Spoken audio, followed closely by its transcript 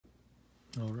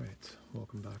Alright,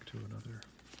 welcome back to another,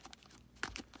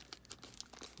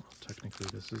 well, technically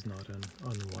this is not an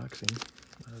unwaxing,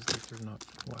 as these are not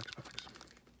wax packs.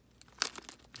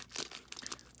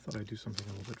 Thought I'd do something a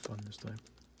little bit fun this time.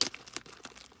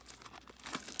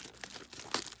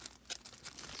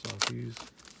 Saw these,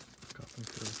 got them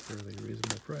for a fairly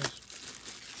reasonable price.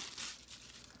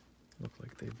 Looked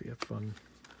like they'd be a fun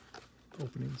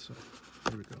opening, so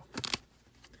here we go.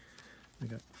 We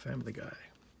got Family Guy.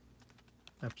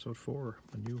 Episode 4,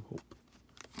 A New Hope.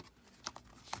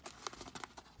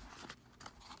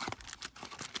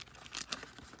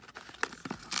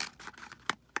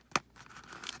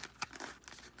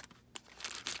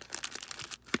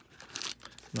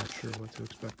 Not sure what to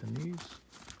expect in these.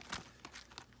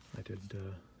 I did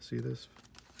see this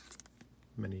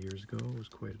many years ago. It was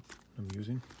quite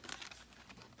amusing.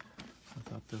 I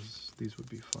thought these would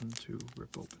be fun to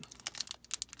rip open.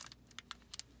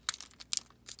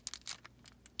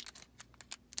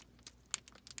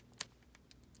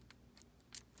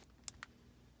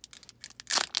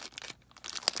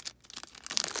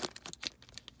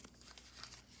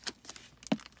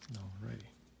 Alrighty.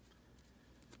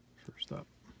 First up,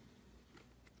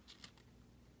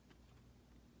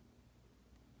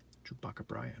 Chewbacca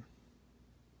Brian.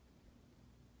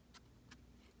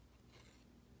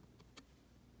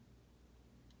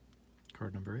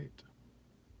 Card number 8.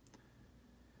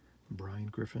 Brian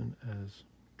Griffin as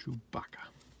Chewbacca.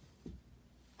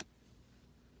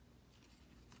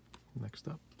 Next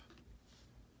up,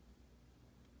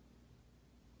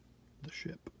 the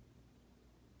ship.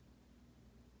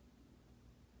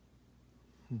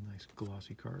 Nice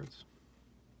glossy cards.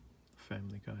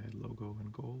 Family Guy logo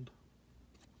in gold.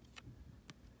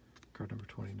 Card number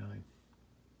 29.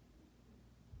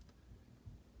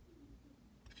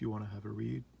 If you want to have a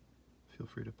read, feel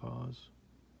free to pause.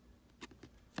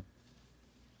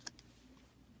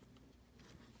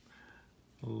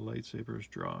 Lightsabers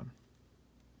drawn.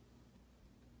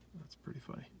 That's pretty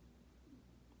funny.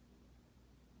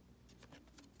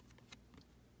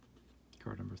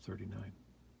 Card number 39.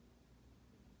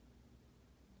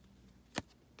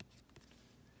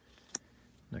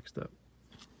 Next up,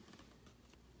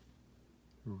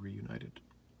 Reunited.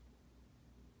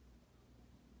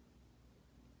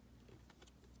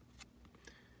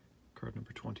 Card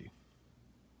number 20.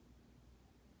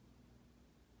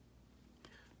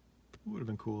 Would have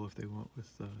been cool if they went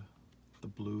with the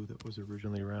blue that was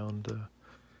originally around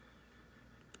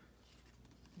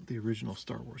the original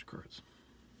Star Wars cards.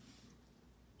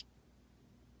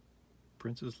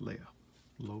 Princess Leia.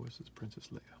 Lois is Princess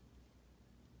Leia.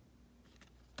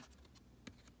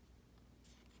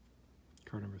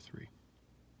 Card number 3.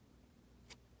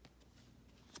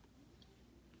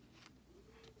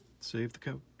 Save the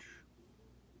Couch.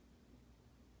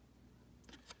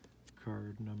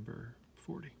 Card number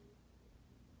 40.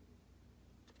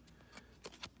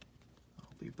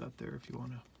 I'll leave that there if you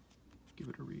want to give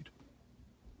it a read.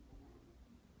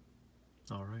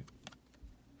 Alright.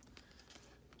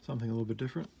 Something a little bit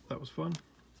different. That was fun.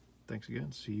 Thanks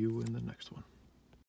again. See you in the next one.